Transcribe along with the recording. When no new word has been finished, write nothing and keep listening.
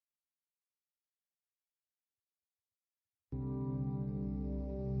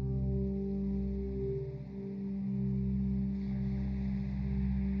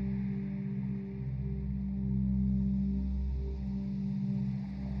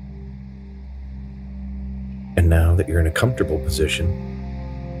And now that you're in a comfortable position,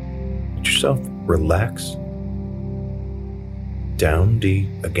 let yourself relax down deep.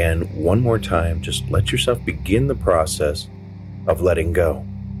 Again, one more time, just let yourself begin the process of letting go.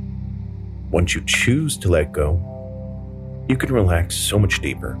 Once you choose to let go, you can relax so much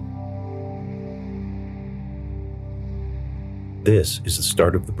deeper. This is the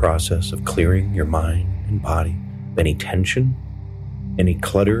start of the process of clearing your mind and body of any tension, any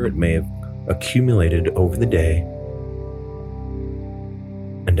clutter it may have accumulated over the day.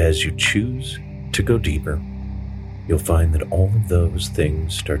 And as you choose to go deeper, you'll find that all of those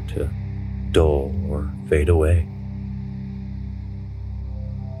things start to dull or fade away.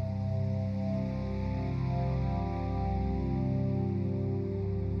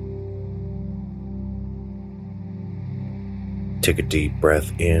 Take a deep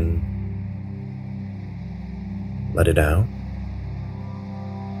breath in. Let it out.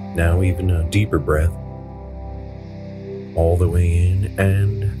 Now even a deeper breath. All the way in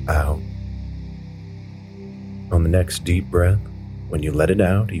and out. On the next deep breath, when you let it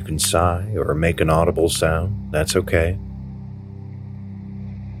out, you can sigh or make an audible sound. That's okay.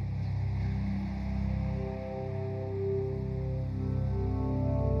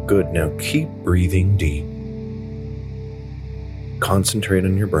 Good. Now keep breathing deep. Concentrate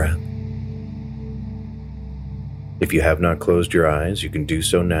on your breath. If you have not closed your eyes, you can do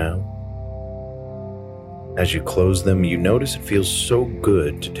so now. As you close them, you notice it feels so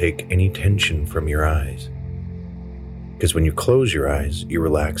good to take any tension from your eyes. Because when you close your eyes, you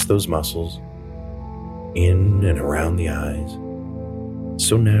relax those muscles in and around the eyes.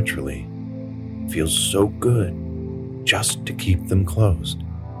 So naturally, it feels so good just to keep them closed.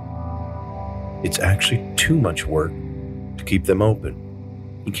 It's actually too much work to keep them open.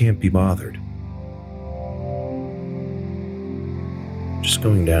 You can't be bothered. Just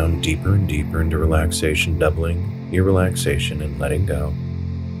going down deeper and deeper into relaxation, doubling your relaxation and letting go.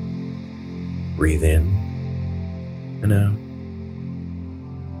 Breathe in and out.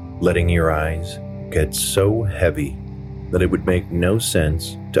 Letting your eyes get so heavy that it would make no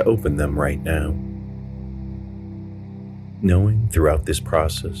sense to open them right now. Knowing throughout this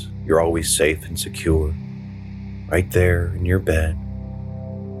process you're always safe and secure, right there in your bed.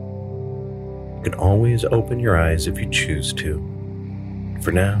 You can always open your eyes if you choose to.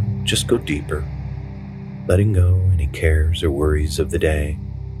 For now, just go deeper, letting go any cares or worries of the day.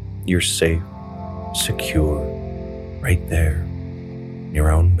 You're safe, secure, right there in your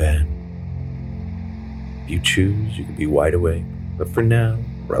own bed. If you choose, you can be wide awake, but for now,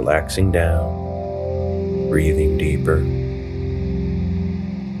 relaxing down, breathing deeper.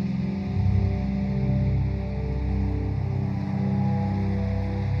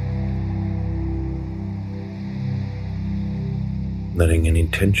 Letting any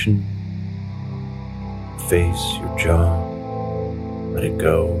tension face your jaw, let it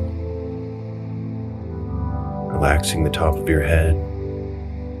go. Relaxing the top of your head,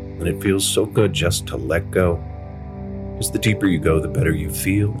 and it feels so good just to let go. Because the deeper you go, the better you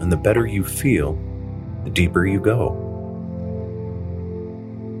feel, and the better you feel, the deeper you go.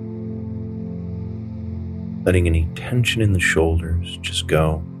 Letting any tension in the shoulders just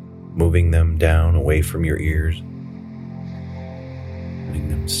go, moving them down away from your ears. Letting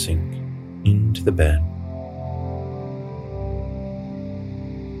them sink into the bed.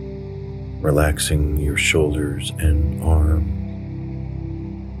 Relaxing your shoulders and arms.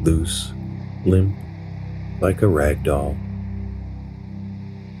 Loose, limp, like a rag doll.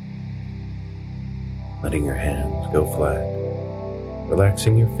 Letting your hands go flat.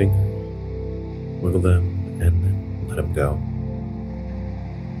 Relaxing your fingers. Wiggle them and then let them go.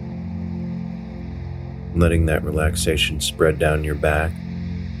 Letting that relaxation spread down your back,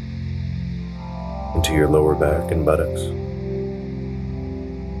 into your lower back and buttocks.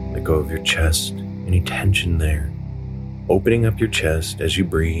 Let go of your chest, any tension there. Opening up your chest as you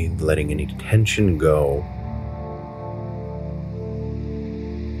breathe, letting any tension go.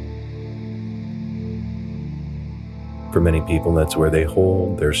 For many people, that's where they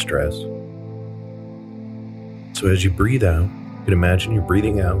hold their stress. So as you breathe out, you can imagine you're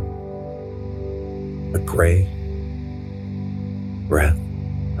breathing out a gray breath.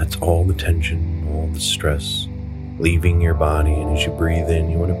 That's all the tension, all the stress leaving your body. And as you breathe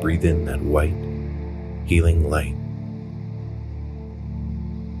in, you want to breathe in that white, healing light.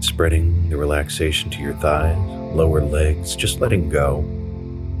 Spreading the relaxation to your thighs, lower legs, just letting go.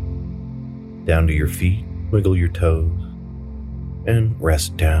 Down to your feet, wiggle your toes, and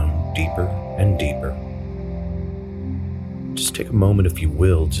rest down deeper and deeper. Just take a moment, if you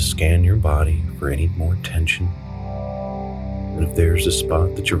will, to scan your body for any more tension. And if there's a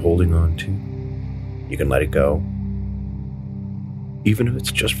spot that you're holding on to, You can let it go. Even if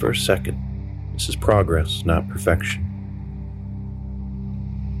it's just for a second, this is progress, not perfection.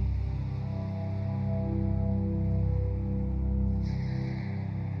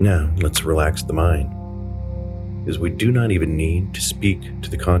 Now, let's relax the mind, because we do not even need to speak to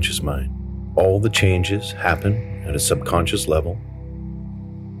the conscious mind. All the changes happen at a subconscious level,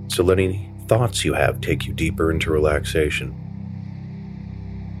 so let any thoughts you have take you deeper into relaxation.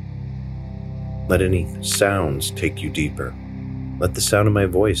 Let any sounds take you deeper. Let the sound of my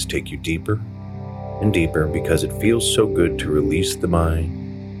voice take you deeper and deeper, because it feels so good to release the mind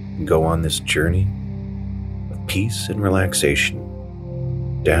and go on this journey of peace and relaxation.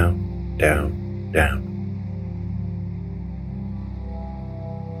 Down, down, down.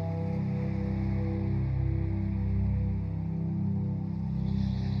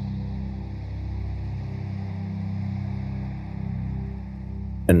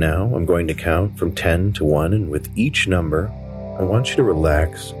 And now I'm going to count from 10 to 1, and with each number, I want you to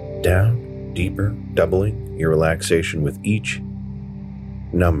relax down, deeper, doubling your relaxation with each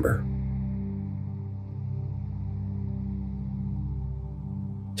number.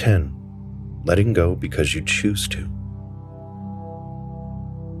 10. Letting go because you choose to.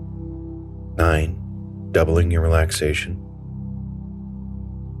 9. Doubling your relaxation.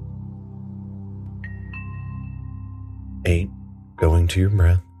 8. Going to your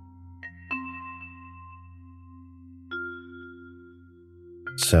breath.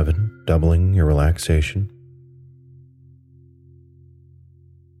 7. Doubling your relaxation.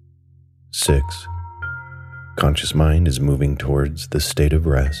 6. Conscious mind is moving towards the state of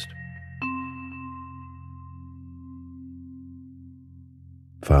rest.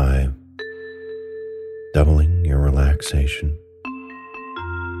 5. Doubling your relaxation.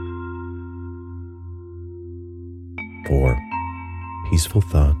 4. Peaceful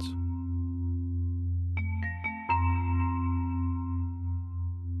thoughts.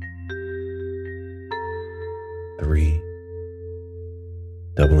 3.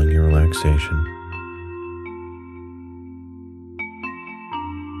 Doubling your relaxation.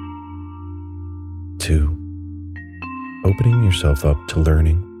 2. Opening yourself up to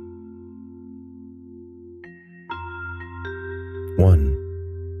learning.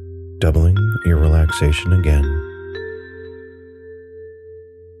 1. Doubling your relaxation again.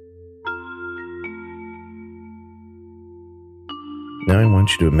 Now I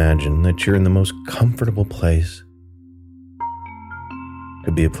want you to imagine that you're in the most comfortable place.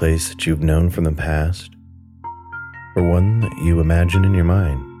 Could be a place that you've known from the past, or one that you imagine in your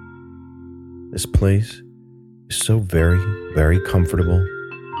mind. This place is so very, very comfortable.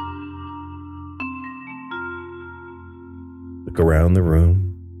 Look around the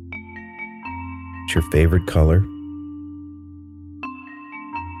room. It's your favorite color.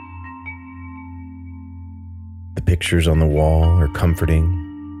 The pictures on the wall are comforting.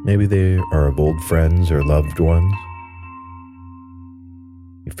 Maybe they are of old friends or loved ones.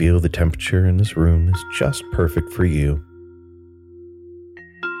 You feel the temperature in this room is just perfect for you.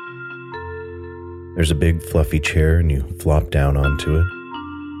 There's a big fluffy chair and you flop down onto it.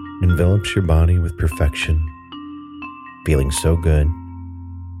 It envelops your body with perfection, feeling so good.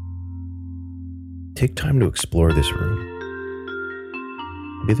 Take time to explore this room.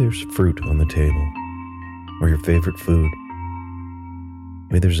 Maybe there's fruit on the table, or your favorite food.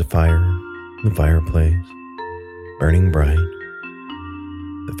 Maybe there's a fire in the fireplace, burning bright,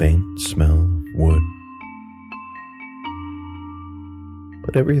 the faint smell of wood.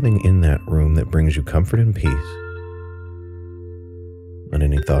 Put everything in that room that brings you comfort and peace. Let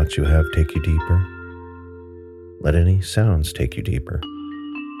any thoughts you have take you deeper. Let any sounds take you deeper.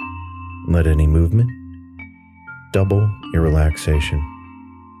 Let any movement double your relaxation.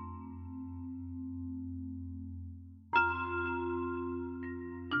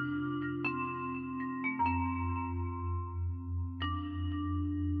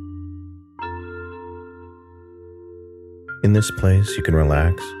 In this place, you can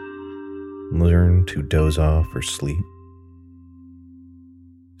relax, learn to doze off or sleep.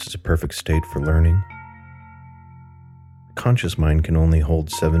 This is a perfect state for learning. The conscious mind can only hold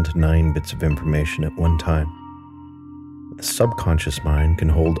 7 to 9 bits of information at one time. But the subconscious mind can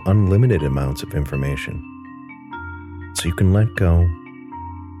hold unlimited amounts of information. So you can let go.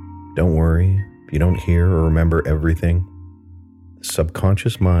 Don't worry if you don't hear or remember everything. The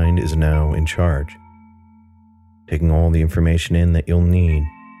subconscious mind is now in charge, taking all the information in that you'll need.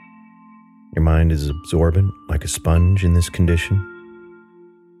 Your mind is absorbent like a sponge in this condition.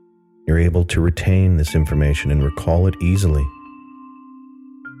 You're able to retain this information and recall it easily.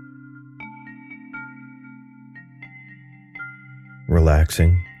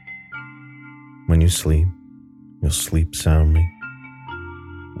 Relaxing, When you sleep, you'll sleep soundly.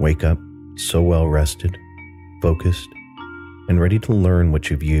 Wake up so well rested, focused, and ready to learn what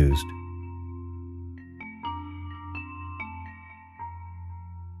you've used.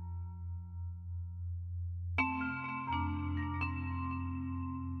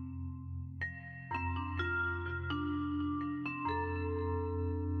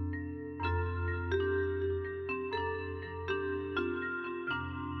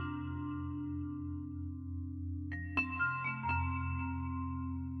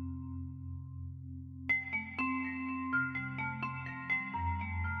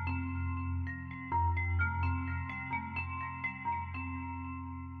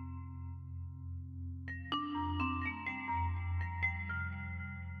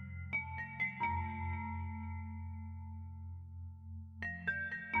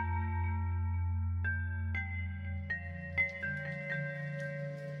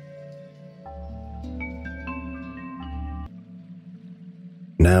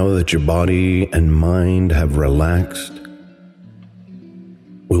 Now that your body and mind have relaxed,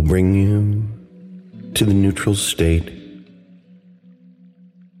 we'll bring you to the neutral state.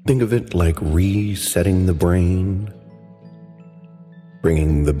 Think of it like resetting the brain,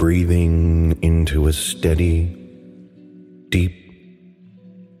 bringing the breathing into a steady, deep,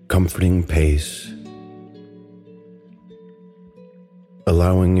 comforting pace,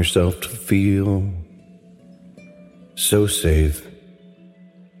 allowing yourself to feel so safe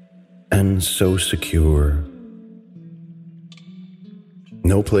and so secure.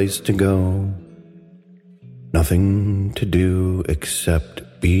 No place to go, nothing to do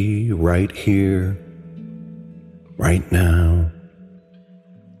except be right here, right now,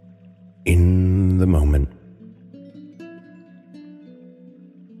 in the moment.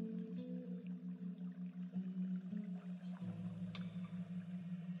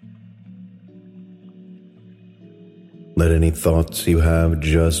 Let any thoughts you have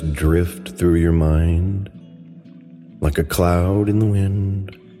just drift through your mind like a cloud in the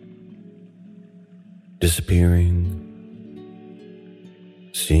wind, disappearing,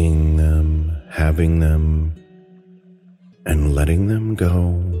 seeing them, having them, and letting them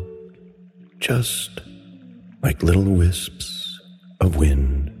go, just like little wisps of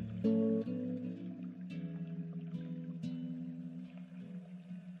wind.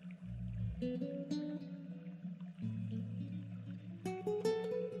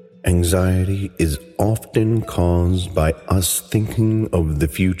 Anxiety is often caused by us thinking of the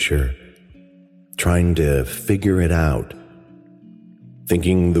future, trying to figure it out,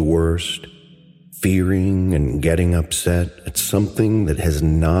 thinking the worst, fearing and getting upset at something that has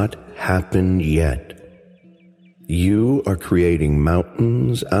not happened yet. You are creating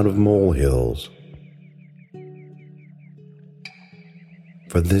mountains out of molehills.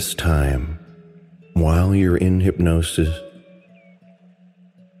 For this time, while you're in hypnosis,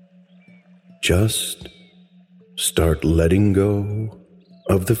 just start letting go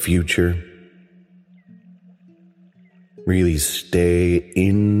of the future. Really stay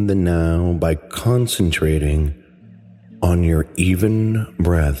in the now by concentrating on your even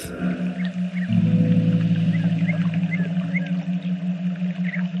breath.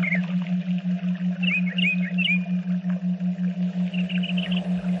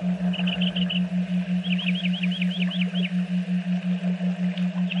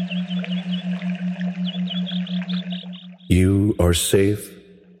 You are safe,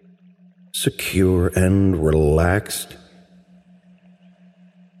 secure, and relaxed,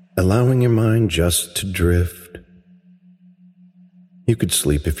 allowing your mind just to drift. You could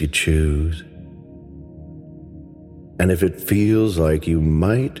sleep if you choose. And if it feels like you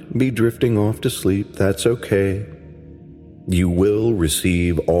might be drifting off to sleep, that's okay. You will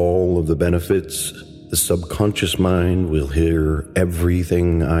receive all of the benefits. The subconscious mind will hear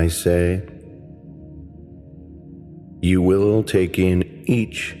everything I say. You will take in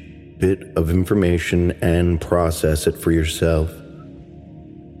each bit of information and process it for yourself.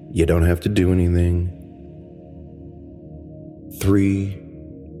 You don't have to do anything. 3,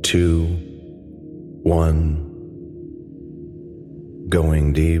 2, 1.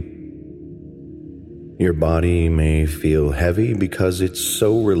 Going deep. Your body may feel heavy because it's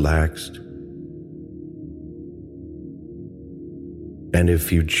so relaxed. And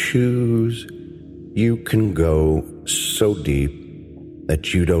if you choose, you can go so deep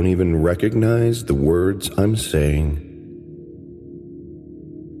that you don't even recognize the words I'm saying.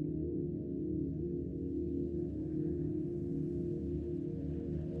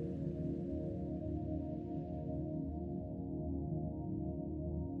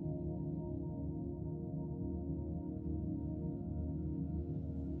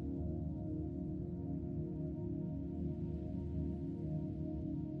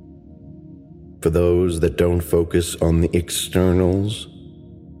 For those that don't focus on the externals,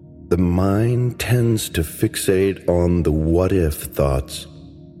 the mind tends to fixate on the what-if thoughts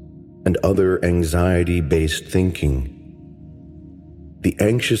and other anxiety-based thinking. The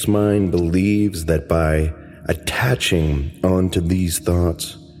anxious mind believes that by attaching onto these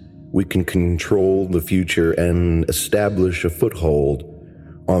thoughts, we can control the future and establish a foothold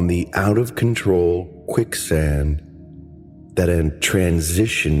on the out-of-control quicksand that a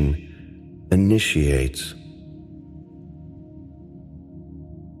transition initiates.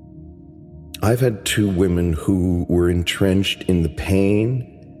 I've had 2 women who were entrenched in the pain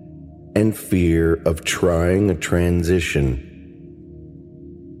and fear of trying a transition.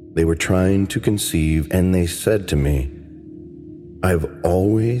 They were trying to conceive, and they said to me, "I've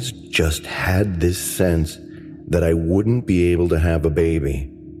always just had this sense that I wouldn't be able to have a baby.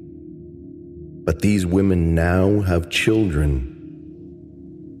 But these women now have children."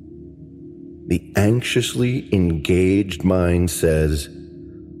 The anxiously engaged mind says,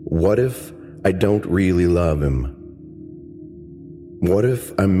 "What if I don't really love him? What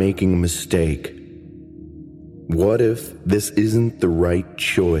if I'm making a mistake? What if this isn't the right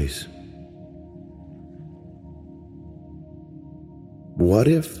choice? What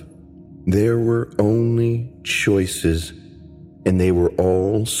if there were only choices and they were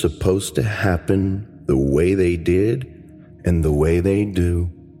all supposed to happen the way they did and the way they do?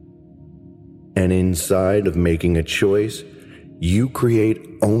 And inside of making a choice, you create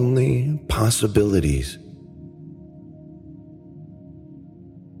only possibilities."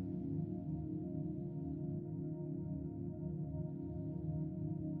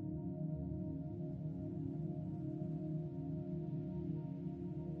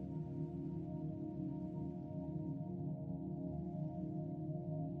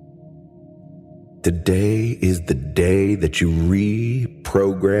 Today is the day that you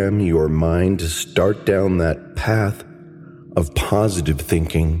reprogram your mind to start down that path of positive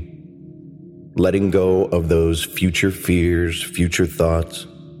thinking, letting go of those future fears, future thoughts.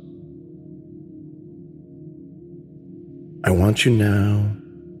 I want you now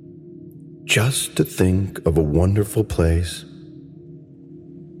just to think of a wonderful place.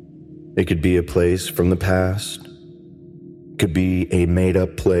 It could be a place from the past, it could be a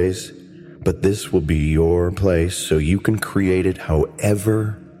made-up place, but this will be your place so you can create it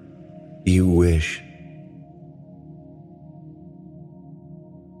however you wish.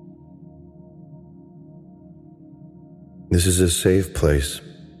 This is a safe place,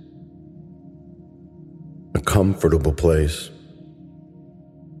 a comfortable place.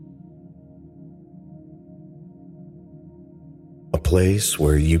 A place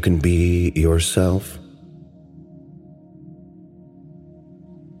where you can be yourself.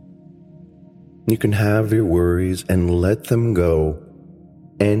 You can have your worries and let them go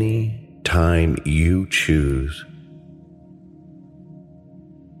any time you choose.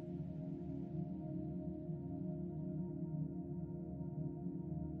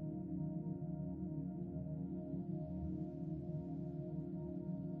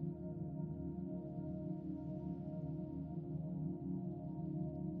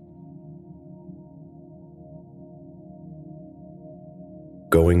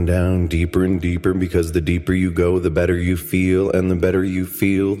 Going down deeper and deeper, because the deeper you go, the better you feel, and the better you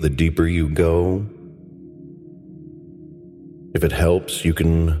feel, the deeper you go. If it helps, you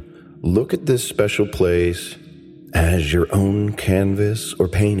can look at this special place as your own canvas or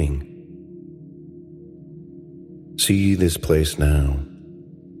painting. See this place now.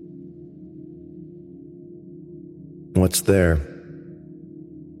 What's there?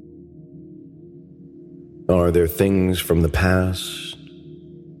 Are there things from the past?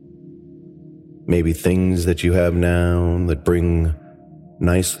 Maybe things that you have now that bring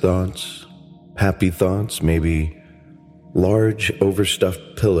nice thoughts, happy thoughts, maybe large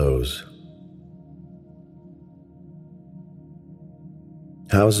overstuffed pillows.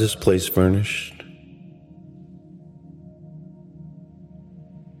 How's this place furnished?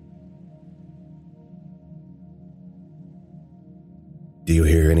 Do you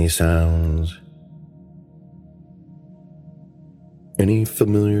hear any sounds? Any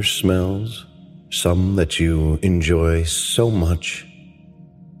familiar smells? Some that you enjoy so much?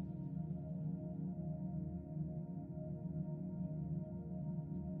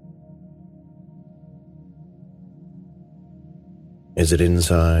 Is it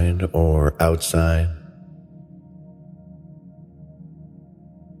inside or outside?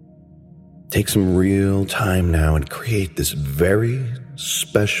 Take some real time now and create this very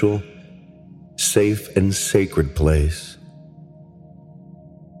special, safe and sacred place.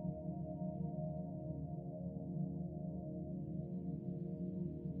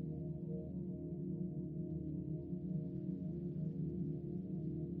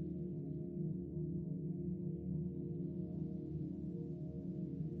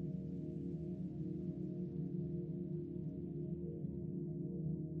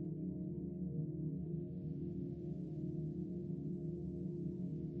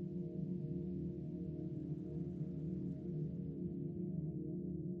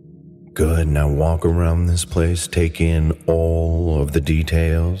 Good. Now walk around this place, take in all of the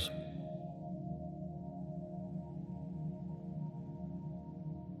details.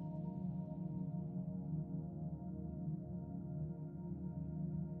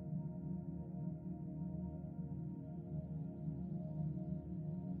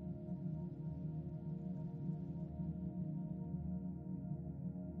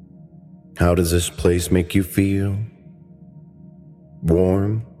 How does this place make you feel?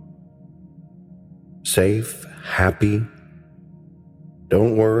 Warm? Safe? Happy?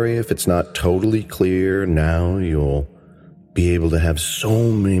 Don't worry if it's not totally clear. Now you'll be able to have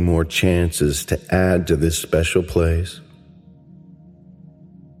so many more chances to add to this special place.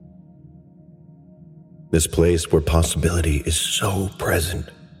 This place where possibility is so present.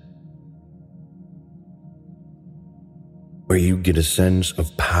 Where you get a sense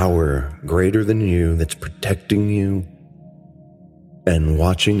of power greater than you that's protecting you and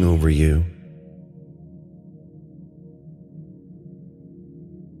watching over you.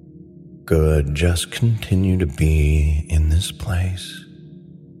 Good. Just continue to be in this place.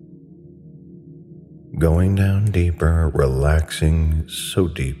 Going down deeper, relaxing so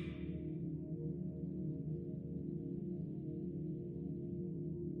deep.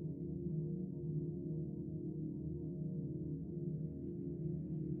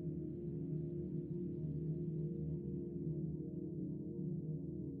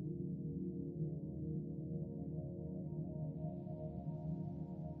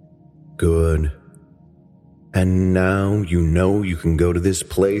 Good. And now you know you can go to this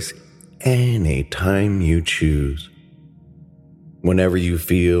place anytime you choose. Whenever you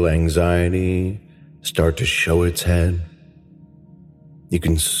feel anxiety start to show its head, you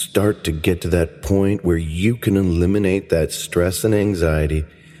can start to get to that point where you can eliminate that stress and anxiety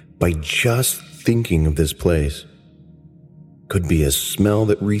by just thinking of this place. Could be a smell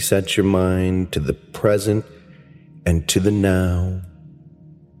that resets your mind to the present and to the now.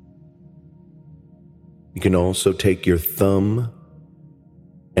 You can also take your thumb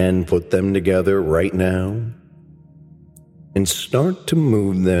and put them together right now and start to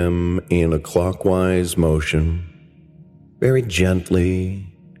move them in a clockwise motion, very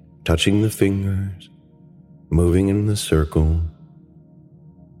gently, touching the fingers, moving in the circle.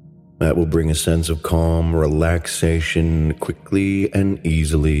 That will bring a sense of calm, relaxation quickly and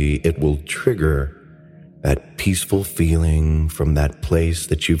easily. It will trigger that peaceful feeling from that place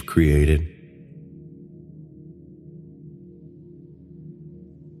that you've created.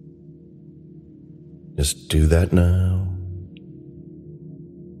 Just do that now.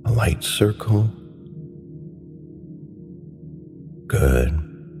 A light circle. Good.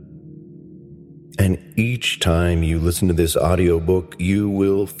 And each time you listen to this audiobook, you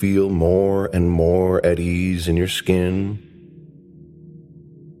will feel more and more at ease in your skin,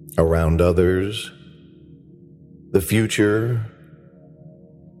 around others. The future,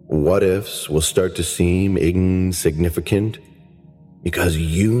 what ifs will start to seem insignificant because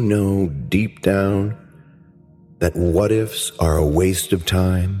you know deep down that what ifs are a waste of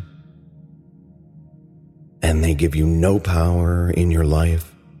time and they give you no power in your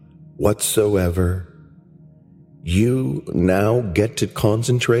life whatsoever. You now get to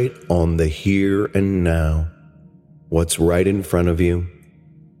concentrate on the here and now, what's right in front of you,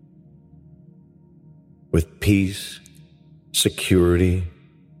 with peace, security,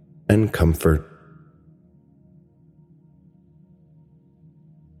 and comfort.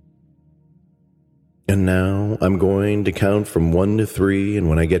 And now I'm going to count from 1 to 3, and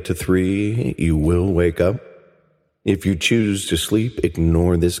when I get to 3, you will wake up. If you choose to sleep,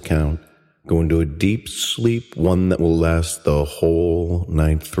 ignore this count. Go into a deep sleep, one that will last the whole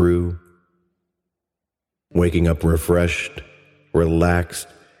night through. Waking up refreshed, relaxed,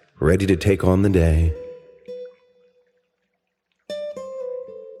 ready to take on the day.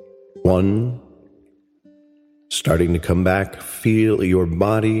 1. Starting to come back, feel your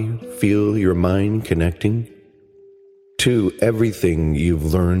body, feel your mind connecting. 2, everything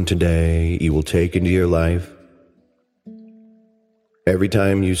you've learned today, you will take into your life. Every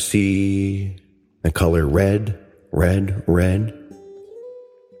time you see the color red, red, red,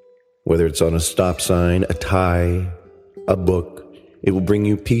 whether it's on a stop sign, a tie, a book, it will bring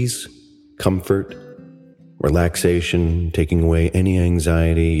you peace, comfort, relaxation, taking away any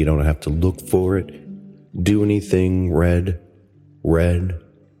anxiety. You don't have to look for it. Do anything. Red, red,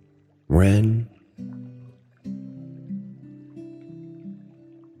 red.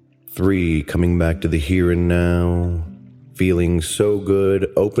 3, coming back to the here and now, feeling so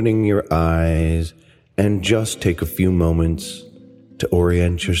good, opening your eyes, and just take a few moments to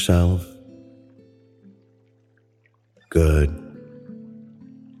orient yourself. Good.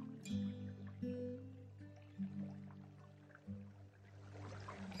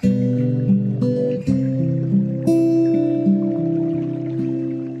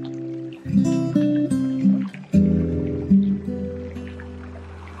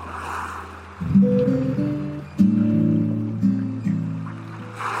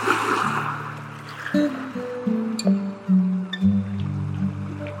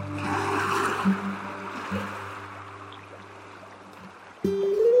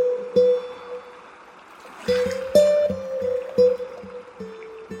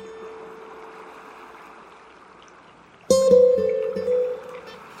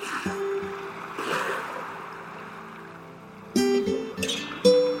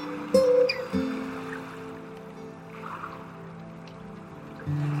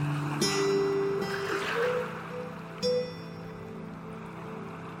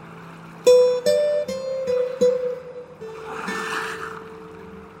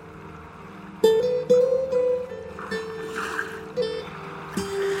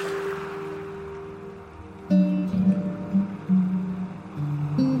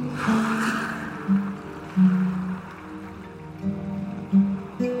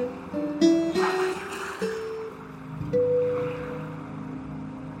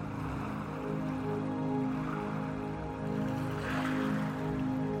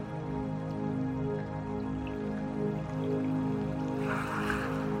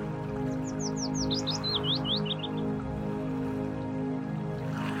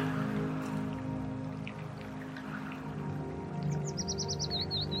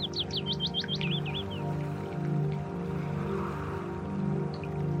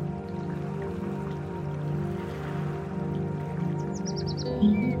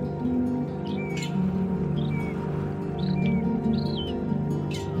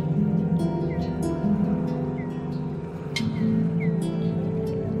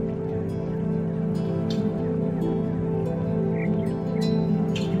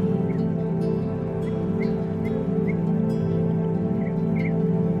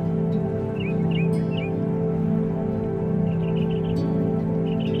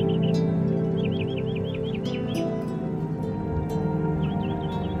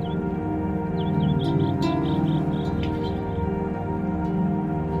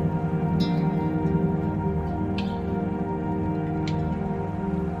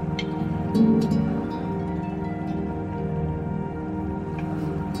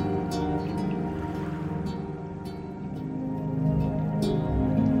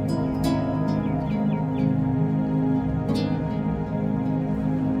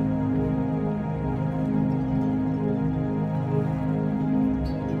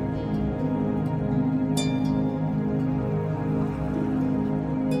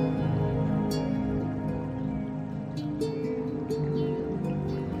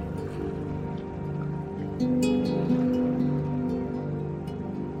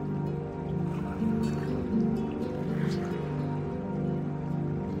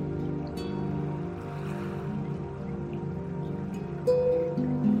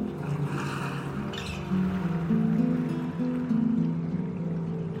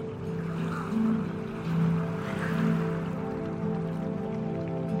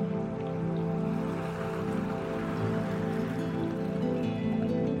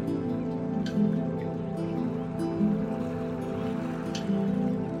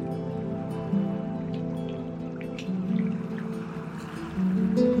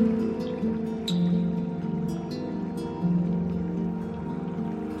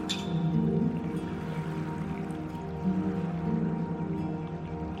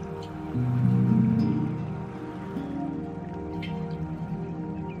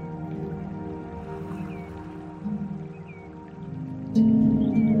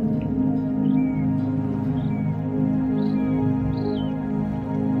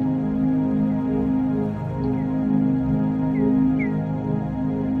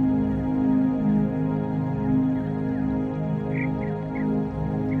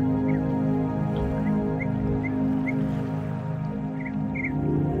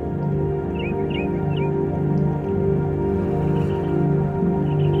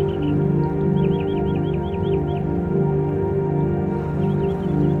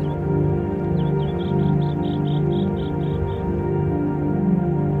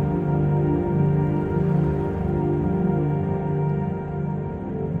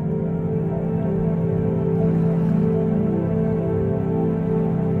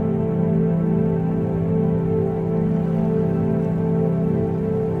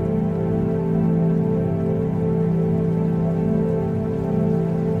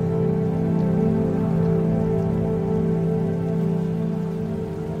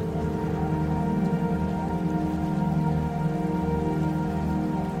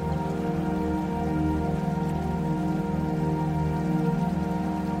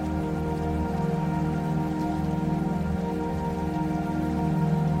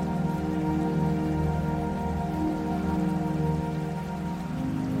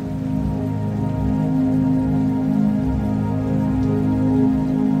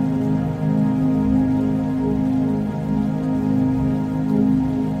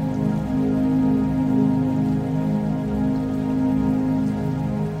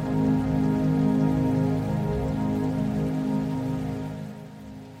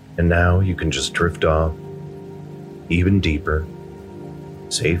 now you can just drift off even deeper,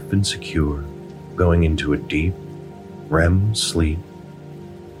 safe and secure, going into a deep REM sleep,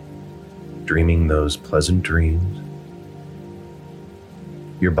 dreaming those pleasant dreams.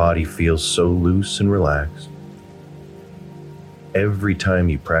 Your body feels so loose and relaxed. Every time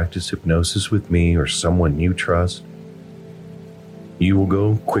you practice hypnosis with me or someone you trust, you will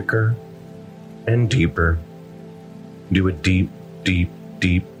go quicker and deeper into a deep, deep,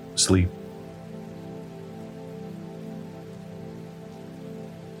 deep sleep.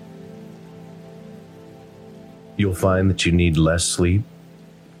 You'll find that you need less sleep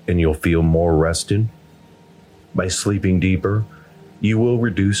and you'll feel more rested. By sleeping deeper, you will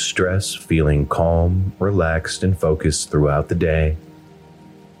reduce stress, feeling calm, relaxed, and focused throughout the day.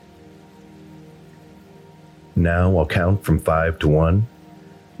 Now I'll count from 5 to 1.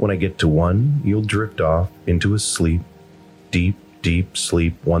 When I get to 1, you'll drift off into a sleep, deep, deep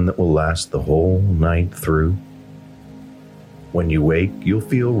sleep, one that will last the whole night through. When you wake, you'll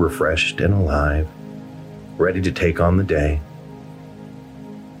feel refreshed and alive, ready to take on the day.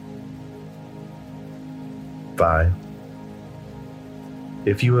 5.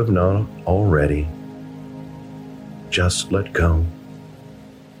 If you have not already, just let go.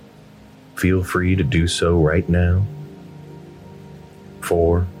 Feel free to do so right now.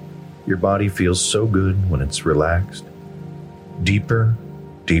 4. Your body feels so good when it's relaxed. Deeper,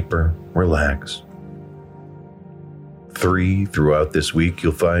 deeper, relax. 3. Throughout this week,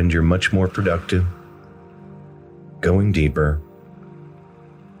 you'll find you're much more productive. Going deeper.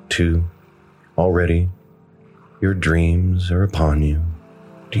 2. Already, your dreams are upon you.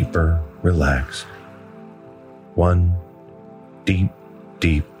 Deeper, relaxed. 1. Deep,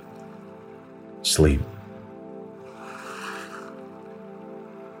 deep sleep.